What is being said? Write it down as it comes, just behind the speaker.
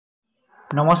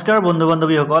নমস্কাৰ বন্ধু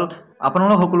বান্ধৱীসকল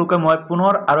আপোনালোক সকলোকে মই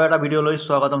পুনৰ আৰু এটা ভিডিঅ' লৈ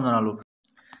স্বাগতম জনালো।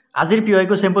 আজিৰ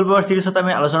পিঅইকো চেম্পল পেপাৰ সিৰিজত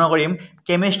আমি আলোচনা কৰিম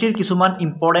কেমিষ্ট্ৰিৰ কিছুমান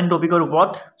ইম্পৰ্টেন্ট টপিকৰ ওপৰত।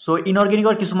 সো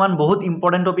ইনঅৰ্গেনিকৰ কিছুমান বহুত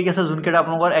ইম্পৰ্টেন্ট টপিক আছে যোনকেইটা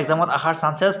আপোনালোকৰ এক্সামত আহাৰ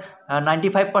চান্সেছ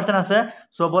 95% আছে।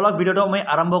 সো বলক ভিডিঅ'টো আমি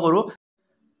আৰম্ভ কৰোঁ।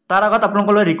 তাৰ আগত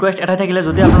আপোনালোকৰ ৰিকুৱেষ্ট এটা থাকিলে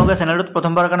যদি আপোনালোকে চেনেলটোত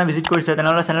প্ৰথমবাৰৰ কাৰণে ভিজিট কৰিছে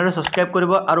তেনেহ'লে চেনেলটো ছাবস্ক্ৰাইব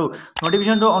কৰিব আৰু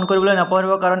নটিফিকেশ্যনটো অন কৰিবলৈ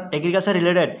নাপাহৰিব, কাৰণ agriculture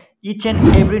related is and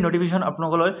every notification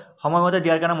আপোনালোকলৈ সময়মতে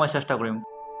দিয়াৰ কাৰণে মই চেষ্টা কৰিম।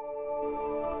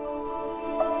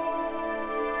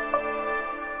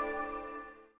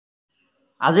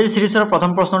 আজিৰ সিৰিজৰ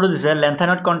প্ৰথম প্ৰশ্নটো দিছে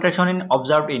লেন্থানইড কন্ট্ৰেকশন ইন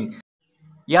অবজাৰ্ভড ইন।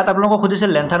 ইয়াত আপোনালোকক সুধিছে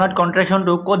লেন্থানইড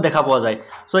কন্ট্ৰেকশনটো ক'ত দেখা পোৱা যায়।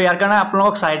 সো ইয়াৰ কাৰণে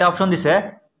আপোনালোকক চাৰিটা অপশ্যন দিছে।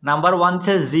 নাম্বাৰ 1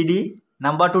 দিছে জিডি,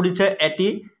 নাম্বাৰ 2 দিছে এটি,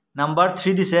 নাম্বাৰ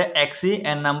 3 দিছে এক্সি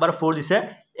এণ্ড নাম্বাৰ 4 দিছে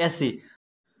এসি।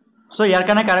 সো ইয়াৰ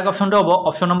কাৰণে কাৰেক্ট অপশ্যনটো হ'ব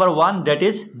option number 1 that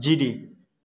is GD.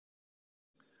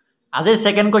 আজিৰ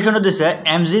সেকেন্ড কোৱেশ্চনটো দিছে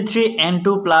Mg3N2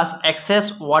 plus access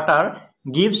water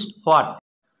gives what.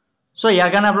 So ইয়াৰ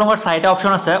কাৰণে আপোনালোকৰ চাৰিটা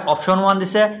অপশ্যন আছে। অপশ্যন 1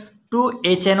 দিছে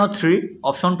 2HNO3,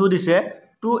 অপশ্যন 2 দিছে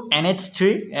 2NH3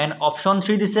 এণ্ড অপশ্যন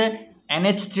 3 দিছে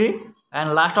NH3 and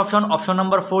last option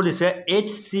number 4 দিছে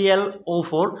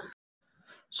HClO4।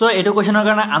 সো এইটো কোৱেশ্চনৰ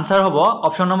কাৰণে আনসাৰ হ'ব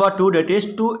option number 2 that is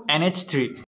 2NH3।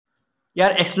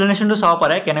 ইয়াৰ এক্সপ্লেনেশ্যনটো চাব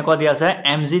পাৰে কেনেকুৱা দিয়া আছে।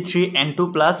 Mg3N2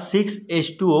 plus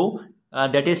 6H2O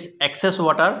that is excess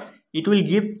water, it will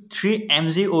give 3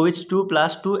 MgOH2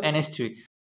 plus 2 NH3.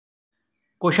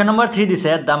 Question number 3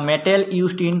 দিছে the metal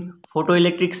used in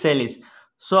photoelectric cell is.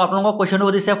 So আপোনালোকক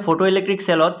কোৱেশ্চনটো দিছে photoelectric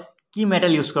cellত কি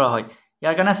মেটেল ইউজ কৰা হয়।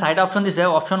 ইয়াৰ কাৰণে চাৰিটা অপশ্যন দিছে।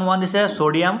 অপশ্যন 1 দিছে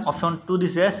সোডিয়াম, অপশ্যন 2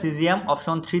 দিছে সিজিয়াম,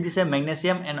 অপশ্যন 3 দিছে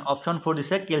মেগনেছিয়াম এণ্ড অপশ্যন 4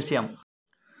 দিছে কেলছিয়াম।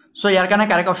 সো ইয়াৰ কাৰণে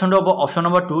কাৰেক্ট অপশ্যনটো হ'ব option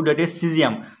number 2 that is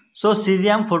caesium. So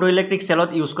caesium ফটোইলেক্ট্ৰিক সেলত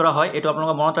ইউজ কৰা হয়, এইটো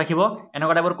আপোনালোকে মনত ৰাখিব।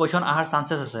 এনেকুৱা টাইপৰ কোৱেশ্চন আহাৰ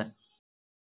চান্সেছ আছে।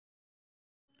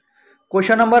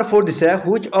 Question number 4 দিছে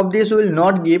which of these will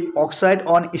not give oxide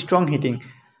on strong heating.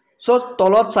 So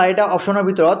তলত চাৰিটা অপশ্যনৰ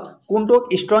ভিতৰত কোনটোক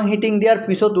ষ্ট্ৰং হিটিং দিয়াৰ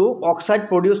পিছতো অক্সাইড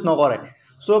প্ৰডিউস নকৰে।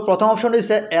 সো প্ৰথম অপশ্যন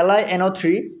দিছে LiNO3,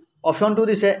 অপশ্যন 2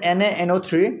 দিছে NaNO3,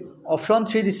 অপশ্যন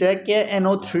 3 দিছে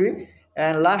KNO3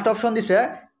 এণ্ড লাষ্ট অপশ্যন দিছে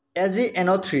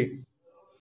AgNO3।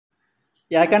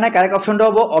 ইয়াৰ কাৰণে কাৰেক্ট অপশ্যনটো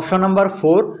হ'ব অপশ্যন নম্বৰ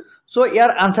 4। সো ইয়াৰ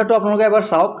আনসাৰটো আপোনালোকে এবাৰ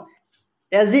চাওক।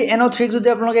 AgNO3 যদি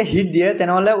আপোনালোকে হিট দিয়ে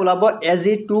তেনেহ'লে ওলাব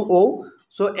Ag2O।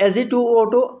 সো Ag2O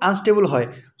টো আনষ্টেবল হয়।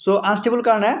 সো আনষ্টেবল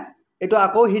কাৰণে এইটো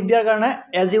আকৌ হিট দিয়াৰ কাৰণে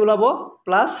Ag ওলাব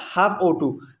প্লাছ হাফ O2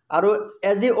 আৰু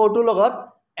AgO2 লগত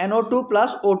NO2 প্লাছ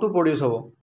O2 প্ৰডিউস হ'ব।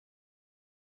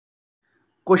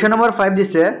 কোৱেশ্চন নম্বৰ 5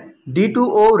 দিছে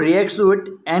D2O reacts with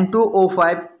N2O5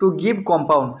 to give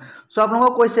compound. So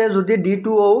আপোনালোকক কৈছে যদি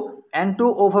D2O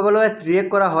N2O5 লগত ৰিয়েক্ট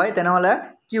কৰা হয় তেনেহ'লে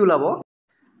কি ওলাব।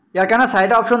 ইয়াৰ কাৰণে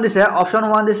চাৰিটা অপশ্যন দিছে। অপশ্যন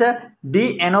 1 দিছে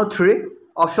DNO3,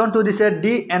 অপশ্যন 2 দিছে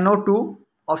DNO2,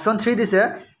 অপশ্যন 3 দিছে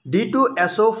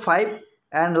D2SO5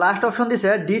 এণ্ড লাষ্ট অপশ্যন দিছে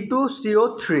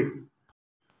D2CO3।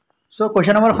 সো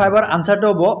কোৱেশ্চন নম্বৰ 5 ৰ আনসাৰটো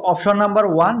হ'ব option number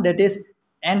 1 that is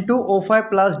N2O5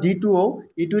 plus D2O,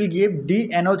 it will give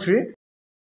DNO3।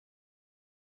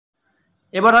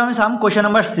 এবাৰ আমি চাম question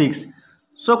number 6।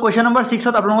 So question number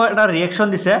 6ত আপোনালোকৰ এটা ৰিয়েকশ্যন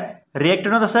দিছে।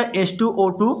 ৰিয়েক্টনত আছে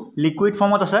H2O2 লিকুইড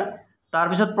ফৰ্মত আছে,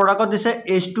 তাৰপিছত প্ৰডাক্টত দিছে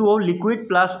H2O liquid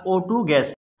plus O2 gas.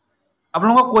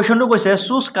 আপোনালোকক কোৱেশ্চনটো কৈছে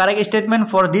choose correct statement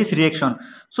for this reaction.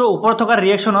 So ওপৰত থকা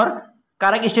ৰিয়েকশ্যনৰ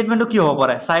কাৰেক্ট ষ্টেটমেণ্টটো কি হ'ব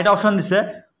পাৰে। চাৰিটা অপশ্যন দিছে।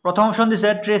 প্ৰথম অপশ্যন দিছে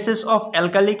ট্ৰেচেছ of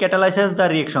alkali কেটালাইজেছ the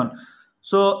reaction.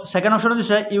 So second option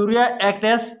দিছে urea act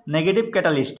as negative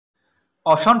catalyst.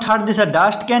 Option 3 দিছে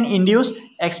dust can ইনডিউচ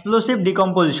explosive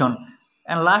ডিকম্পজিশ্যন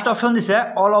and last option দিছে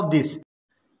অল অফ দিছ।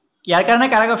 ইয়াৰ কাৰণে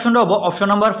কাৰেক্ট অপশ্যনটো হ'ব অপশ্যন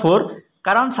নম্বৰ 4,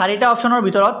 কাৰণ চাৰিটা অপশ্যনৰ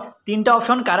ভিতৰত তিনিটা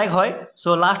অপশ্যন কাৰেক্ট হয়। সো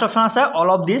লাষ্ট অপশ্যন আছে all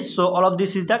of this. So all of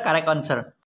this is the correct answer.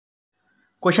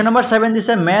 Question number 7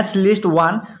 দিছে মেথছ লিষ্ট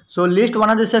 1। সো লিষ্ট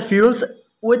 1 দিছে ফিউলছ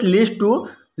উইথ লিষ্ট 2,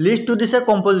 লিষ্ট 2 দিছে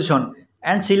composition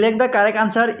and select the correct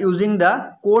answer using the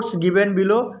কোডছ given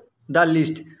বিলো the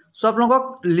least. So আপোনালোকক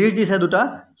list দিছে দুটা।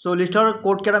 So লিষ্টৰ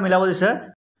code কেইটা মিলাব দিছে।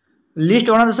 লিষ্ট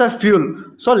 1 দিছে ফিউল।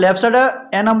 সো লেফ্ট সাইডে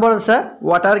এ নম্বৰ আছে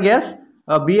ৱাটাৰ গেছ,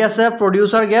 বি আছে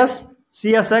প্ৰডিউচাৰ গেছ, চি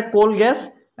আছে কোল গেছ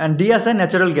এণ্ড ডি আছে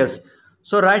নেচাৰেল গেছ।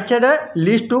 সো ৰাইট সাইডে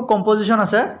লিষ্ট 2 কম্পোজিশ্যন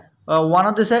আছে।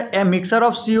 1 দিছে এ mixer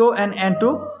of CO and N2,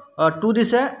 2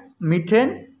 দিছে মিথেন,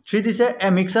 3 দিছে এ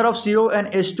mixer of CO and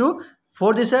H2,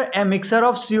 4 দিছে এ mixer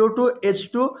of CO2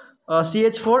 H2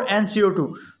 CH4 and CO2।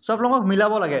 So আপোনালোকক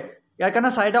মিলাব লাগে। ইয়াৰ কাৰণে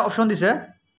চাৰিটা অপশ্যন দিছে।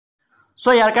 সো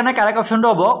ইয়াৰ কাৰণে কাৰেক্ট অপশ্যনটো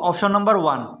হ'ব অপশ্যন নম্বৰ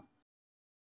 1।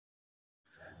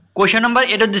 Question number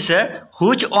 8 দিছে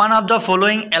which one of the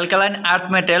following alkaline earth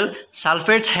metal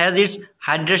sulphates has its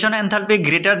hydration enthalpy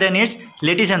greater than its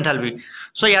lattice enthalpy.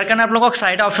 So ইয়াৰ কাৰণে আপোনালোকক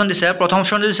চাৰিটা অপচন দিছে। প্ৰথম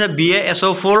অপচন দিছে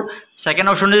BaSO4, সেকেন্ড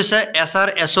অপচন দিছে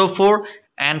SrSO4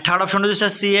 and third option to is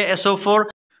CaSO4,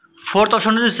 fourth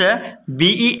option to is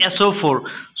BeSO4.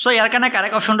 So ইয়াৰ কাৰণে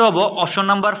correct option to hobo option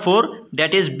number 4,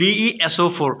 that is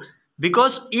BeSO4,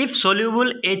 because if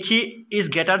soluble He is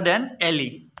greater than Le.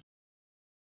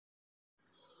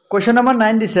 Question number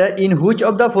 9 this in which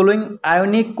of the following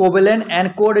ionic, covalent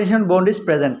and coordination bond is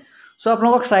present. So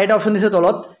আপোনালোকক side option দিছে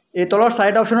তলত এই তলৰ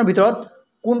side optionৰ ভিতৰত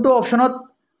কোনটো অপচনত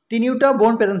তিনিটা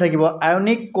bond present থাকিব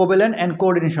ionic, covalent and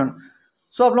coordination.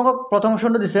 So আপোনালোকক প্ৰথম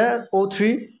অপচনটো দিছে O3,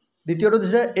 দ্বিতীয়টো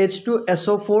দিছে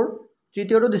H2SO4,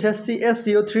 তৃতীয়টো দিছে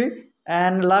CsCO3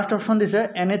 and last option দিছে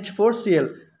NH4Cl.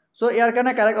 So ইয়াৰ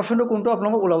কাৰণে correct optionটো কোনটো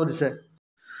আপোনালোকক ওলাব দিছে.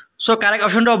 So correct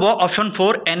optionটো হ'ব option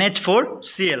 4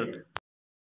 NH4Cl.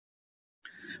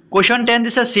 Question 10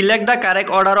 this is select the correct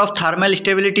order of thermal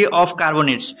stability of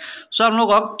carbonates. So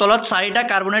আপোনালোকক তলত চাৰিটা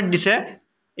কাৰ্বনেট দিছে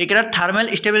একেটা thermal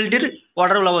stability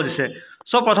order ওলাব দিছে.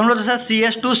 So প্ৰথমটো দিছে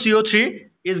CH2CO3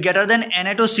 is greater than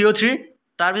Na2CO3,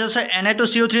 তাৰ পিছত আছে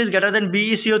Na2CO3 is greater than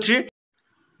BeCO3,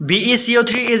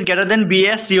 BeCO3 is greater than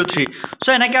BsCO3. So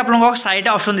এনেকৈ আপোনালোকক চাৰিটা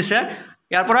অপচন দিছে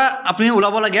ইয়াৰ পৰা আপুনি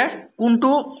ওলাব লাগে কোনটো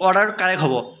অৰ্ডাৰ কাৰেক্ট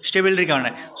হ'ব ষ্টেবিলিটিৰ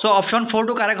কাৰণে. So option 4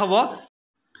 টো কাৰেক্ট হ'ব.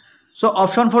 So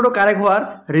option 4 to correct হোৱাৰ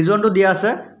ৰিজনটো দিয়া আছে.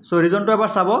 So ৰিজনটো এবাৰ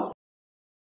চাব.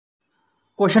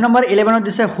 Question number 11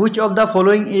 দিছে which of the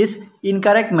following is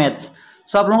incorrect match.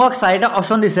 So আপোনালোকক চাৰিটা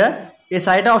অপচন দিছে এই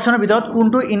চাৰিটা অপচনৰ ভিতৰত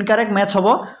কোনটো ইনকাৰেক্ট ম্যাচ হ'ব.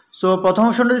 So প্ৰথম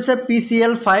অপচনটো দিছে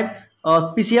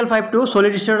PCl5 টো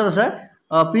সলিড ষ্টেটত আছে,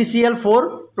 PCl4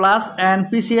 plus and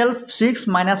PCl6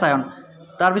 minus আয়ন.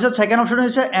 তাৰ পিছত সেকেন্ড অপচনটো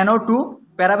দিছে NO2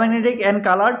 প্যাৰামেগনেটিক এণ্ড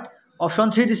কালাৰ্ড. অপচন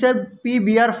 3 দিছে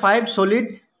PBr5 solid,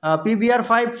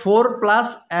 PBr5 4 plus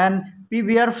and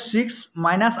PBr6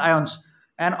 minus ions,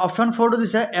 and option 4 to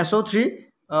this SO3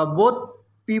 both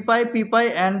p pi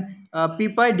and p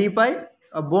pi d pi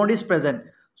bond is present.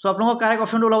 So আপোনালোকৰ correct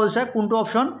option টো ওলাব দিছে কোনটো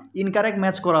option incorrect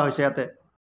match কৰা হৈছে ইয়াতে.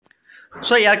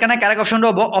 So ইয়াৰ কাৰণে correct option টো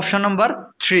হ'ব option number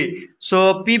 3. So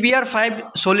PBr5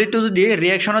 solid to যদি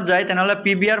reactionত যায় তেনেহলে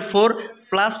PBr4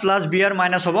 plus Br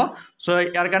minus হ'ব. So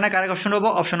ইয়াৰ কাৰণে correct option টো হ'ব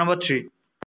option number 3.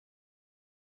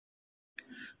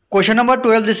 Question number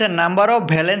 12 this is number of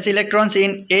valence electrons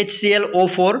in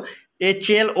HClO4,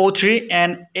 HClO3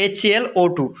 and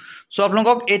HClO2. So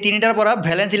আপোনালোকক এই তিনিটাৰ পৰা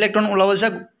valence electron ওলাব দিছে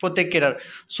প্ৰত্যেককেইটাৰ.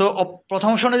 So প্ৰথম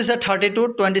অপচন দিছে 32,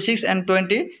 26 and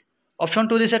 20, option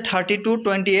 2 দিছে 32,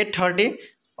 28, 30,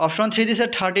 option 3 দিছে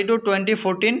 32, 20,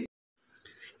 14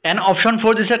 and option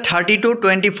 4 দিছে 32,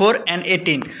 24 and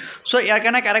 18. So ইয়াৰ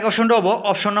কাৰণে correct optionটো হ'ব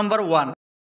option number 1.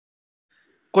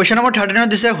 Question number 13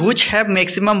 this is which have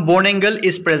maximum bond angle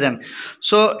is present.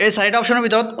 So এই চাৰিটা অপচনৰ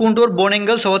ভিতৰত কোনটোৰ bond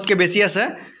angle সবতকৈ বেছি আছে.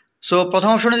 So প্ৰথম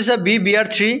অপচন দিছে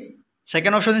BBr3,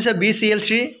 সেকেন্ড অপচন দিছে BCl3,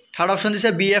 থাৰ্ড অপচন দিছে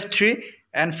BF3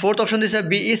 and fourth option দিছে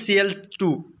BeCl2.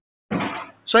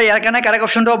 So ইয়াৰ কাৰণে correct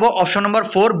optionটো হ'ব option number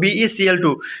 4 BeCl2,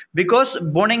 because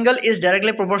bond angle is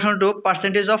directly proportional to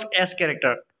percentage of S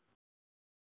character.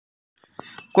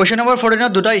 Question number 14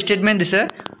 দুটা statement দিছে.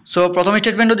 So প্ৰথম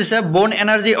statementটো দিছে bond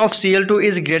energy of Cl2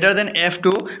 is greater than F2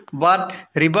 but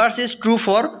reverse is true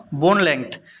for bond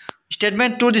length.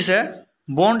 Statement 2 দিছে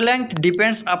bond length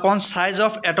depends upon size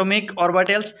of atomic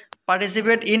orbitals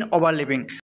participate in overlapping.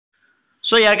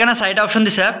 So ইয়াৰ কাৰণে চাৰিটা option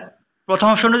দিছে. প্ৰথম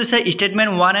অপচনটো দিছে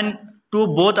statement 1 and 2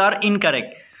 both are incorrect.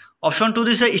 Option 2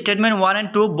 দিছে statement 1 and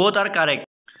 2 both are correct.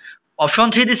 Option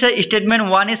 3 দিছে statement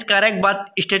 1 is correct but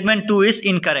statement 2 is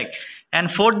incorrect. And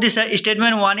fourth this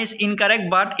statement 1 is incorrect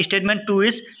but statement 2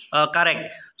 is correct.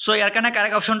 So ইয়াৰ কাৰণে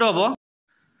correct option টো হ'ব.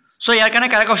 So ইয়াৰ কাৰণে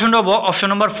correct option টো হ'ব option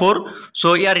number 4. So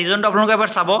ইয়াৰ reason টো আপোনালোকে এবাৰ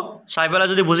চাব, চাই পেলাই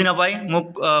যদি বুজি নাপায় মোক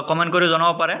কমেন্ট কৰি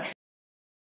জনাব পাৰে.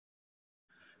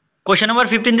 Question number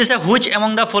 15 দিছে which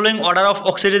among the following order of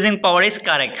oxidizing power is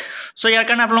correct. So ইয়াৰ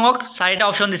কাৰণে আপোনালোকক চাৰিটা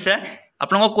option দিছে,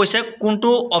 আপোনালোকক কৈছে কোনটো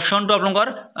optionটো আপোনালোকৰ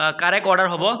correct order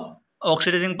হ'ব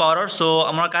oxidizing power. So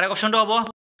আমাৰ correct option টো হ'ব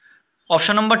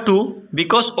option number 2,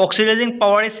 because oxidizing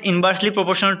power is inversely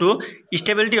proportional to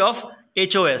stability of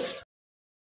HOS.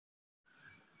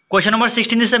 Question number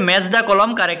 16 is match the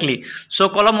column correctly. So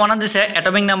column 1 this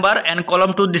atomic number and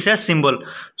column 2 this symbol.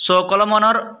 So column 1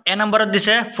 A number this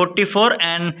 44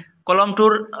 and column 2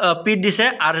 P this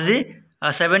RG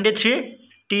 73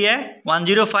 TA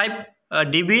 105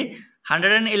 DB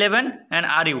 111 and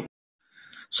RU.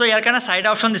 So ইয়াৰ কাৰণে side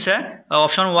option দিছে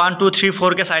option 1 2 3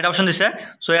 4 কে side option দিছে.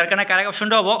 So ইয়াৰ কাৰণে correct option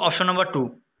টো হ'ব option number 2.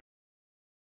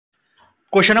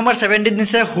 Question number 17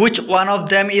 দিছে which one of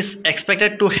them is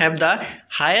expected to have the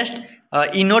highest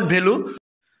E0 value.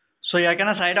 So ইয়াৰ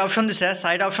কাৰণে side option দিছে,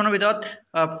 side optionৰ ভিতৰত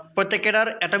প্ৰত্যেকটাৰ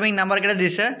atomic number কেটা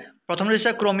দিছে. প্ৰথমটো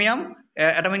দিছে chromium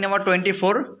atomic number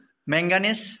 24,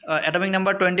 manganese atomic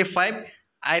number 25,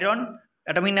 iron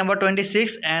atomic number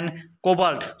 26 and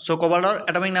cobalt so cobalt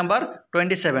atomic number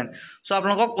 27 so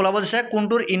আপোনালোকক ওলাব দিছে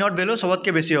কোনটোৰ ইনট ভ্যালু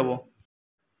সবতকৈ বেছি হ'ব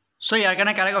so ইয়াৰ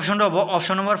কাৰণে কাৰেক্ট অপচনটো হ'ব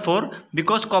option number 4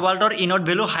 because cobaltৰ ইনট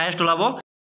value highest ওলাব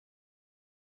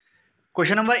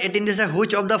Question number 18 is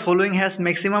which of the following has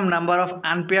maximum number of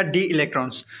unpaired d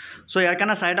electrons so ইয়াৰ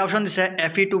কাৰণে চাৰিটা অপচন দিছে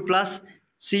Fe2+,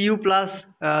 Cu+,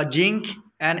 zinc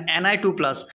and Ni2+.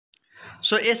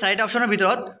 So এই চাৰিটা অপচনৰ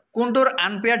ভিতৰত কোনটোৰ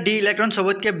unpaired d electron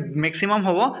সবতকৈ maximum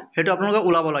হ'ব হেতু আপোনালোকে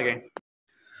ওলাব লাগে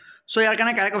so ইয়াৰ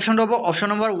কাৰণে কাৰেক্ট অপচনটো হ'ব option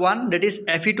number 1 that is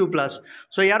Fe2+.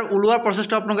 so ইয়াৰ ওলোৱাৰ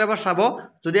প্ৰচেছটো আপোনালোকে এবাৰ চাব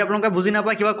যদি আপোনালোকে বুজি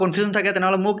নাপায় কিবা কনফিউজন থাকে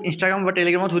তেনেহলে মোক ইনষ্টাগ্ৰাম বা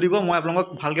টেলিগ্ৰামত সুধিব মই আপোনালোকক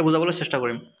ভালকৈ বুজাবলৈ চেষ্টা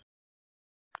কৰিম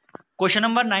Question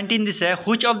number 19 this is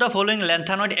which of the following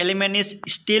lanthanoid element is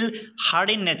still hard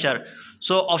in nature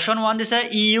so option 1 this is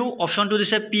EU option 2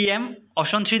 this is PM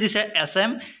option 3 this is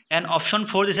SM and option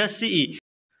 4 this is CE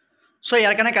so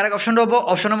ইয়াৰ কাৰণে correct option হ'ব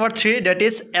option number 3 that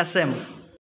is SM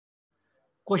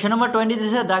Question number 20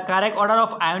 this is the correct order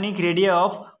of ionic radii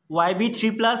of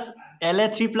YB3+,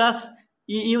 La3+,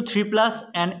 EU3+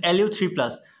 and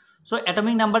Lu3+. So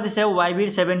atomic number this is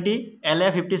YB70,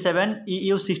 La57,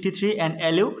 EU63 and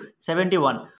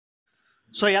Lu71.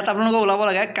 So ইয়াত আপোনালোকক ওলাব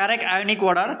লাগে correct ionic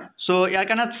order. So ইয়াৰ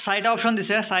কাৰণে চাৰিটা option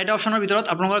দিছে চাৰিটা অপচনৰ ভিতৰত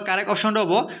আপোনালোকৰ correct option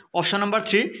হ'ব option number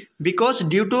 3 because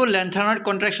due to lanthanoid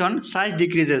contraction size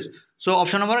decreases. So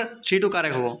option number 3 to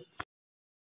correct হ'ব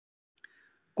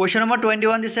Question number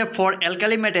 21 is for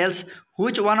alkali metals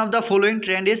which one of the following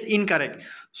trend is incorrect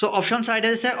so option side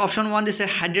is option 1 is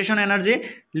hydration energy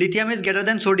lithium is greater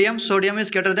than sodium sodium is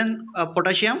greater than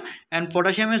potassium and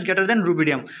potassium is greater than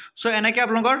rubidium so enake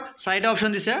apnalokor side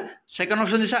option dise second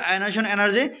option dise ionization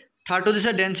energy third to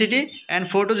dise density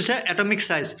and fourth to dise atomic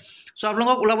size so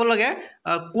apnalokok ulabo lage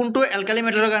kuntu alkali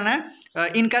metal karone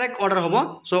incorrect order hobo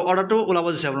so order to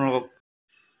ulabo dise apnalokok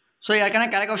So ইয়াৰ কাৰণে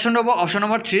correct option হ'ব option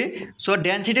number 3 so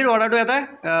density order to এটা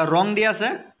wrong দিয়া আছে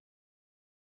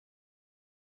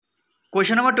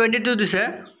Question number 22 দিছে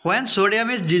when sodium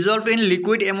is dissolved in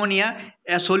liquid ammonia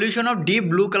a solution of deep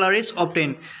blue color is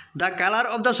obtained the color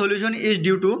of the solution is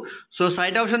due to so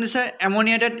side option দিছে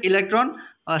ammoniated electron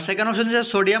second option দিছে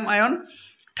sodium ion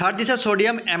third দিছে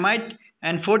sodium amide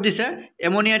and fourth দিছে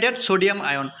ammoniated sodium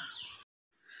ion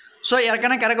so ইয়াৰ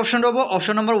কাৰণে correct option হ'ব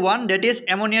option number 1 that is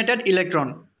ammoniated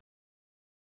electron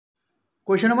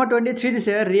Question number 23 is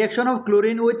a reaction of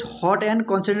chlorine with hot and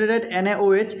concentrated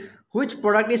NaOH which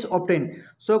product is obtained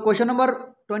so question number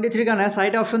 23 kana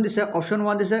side option this option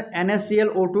 1 this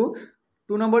NaClO2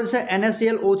 2 number is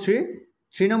NaClO3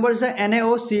 3 number is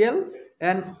NaOCl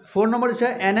and 4 number is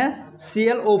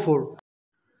NaClO4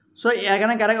 so here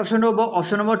kana correct option hobo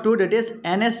option number 2 that is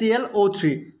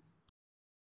NaClO3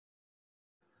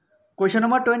 Question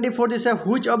number 24 is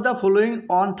which of the following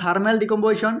on thermal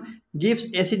decomposition gives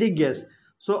acidic gas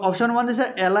so option 1 is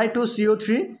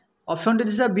Li2CO3 option 2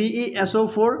 is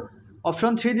BeSO4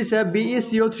 option 3 is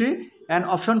BeCO3 and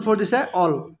option 4 is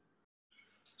all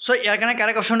so ইয়াৰ কাৰণে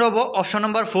correct option হ'ব option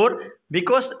number 4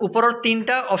 because ওপৰৰ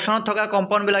তিনটা অপচনত থকা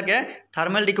compound বিলাকে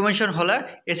thermal decomposition হলে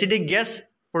acidic gas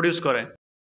produce কৰে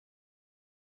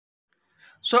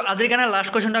so আজিৰ কাৰণে last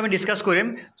question আমি discuss কৰিম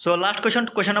so last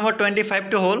question number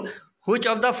 25 to whole which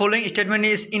of the following statement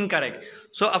is incorrect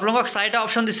so আপোনালোকক চাৰিটা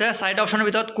অপচন দিছে চাৰিটা অপচনৰ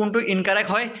ভিতৰত কোনটো ইনকাৰেক্ট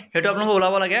হয় হেতু আপোনালোকক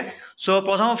ওলাব লাগে so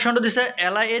প্ৰথম অপচনটো দিছে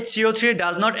LiHCO3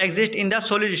 does not exist in the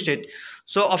solid state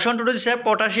so option 2 দিছে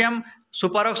potassium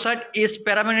superoxide is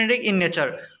paramagnetic in nature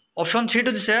option 3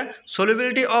 to দিছে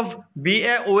solubility of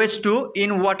BaOH2 in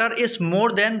water is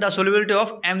more than the solubility of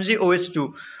MgOH2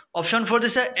 option 4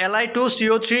 দিছে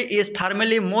Li2CO3 is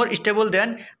thermally more stable than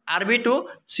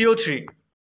Rb2CO3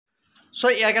 So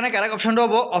ইয়াৰ কাৰণে correct option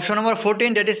হ'ব option number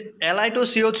 14 that is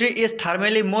Li2CO3 is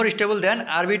thermally more stable than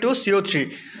Rb2CO3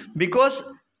 because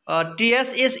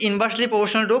TS is inversely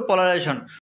proportional to polarization.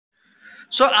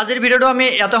 So আজিৰ ভিডিওটো আমি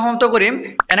ইয়াতে সমাপ্ত কৰিম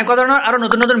এনেকুৱা ধৰণৰ আৰু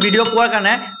নতুন নতুন ভিডিও পোৱাৰ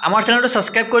কাৰণে আমাৰ চেনেলটো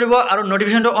সাবস্ক্ৰাইব কৰিব আৰু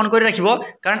নোটিফিকেশনটো অন কৰি ৰাখিব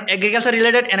কাৰণ এগ্ৰিকালচাৰ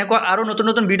ৰিলেটেড এনেকুৱা আৰু নতুন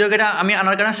নতুন ভিডিও কেইটা আমি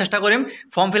আনাৰ কাৰণে চেষ্টা কৰিম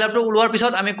ফৰ্ম ফিল আপটো ওলোৱাৰ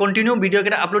পিছত আমি কন্টিনিউ ভিডিও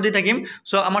কেইটা আপলোড দি থাকিম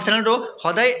সো আমাৰ চেনেলটো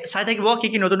সদায় চাই থাকিব কি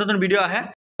কি নতুন নতুন ভিডিও আহে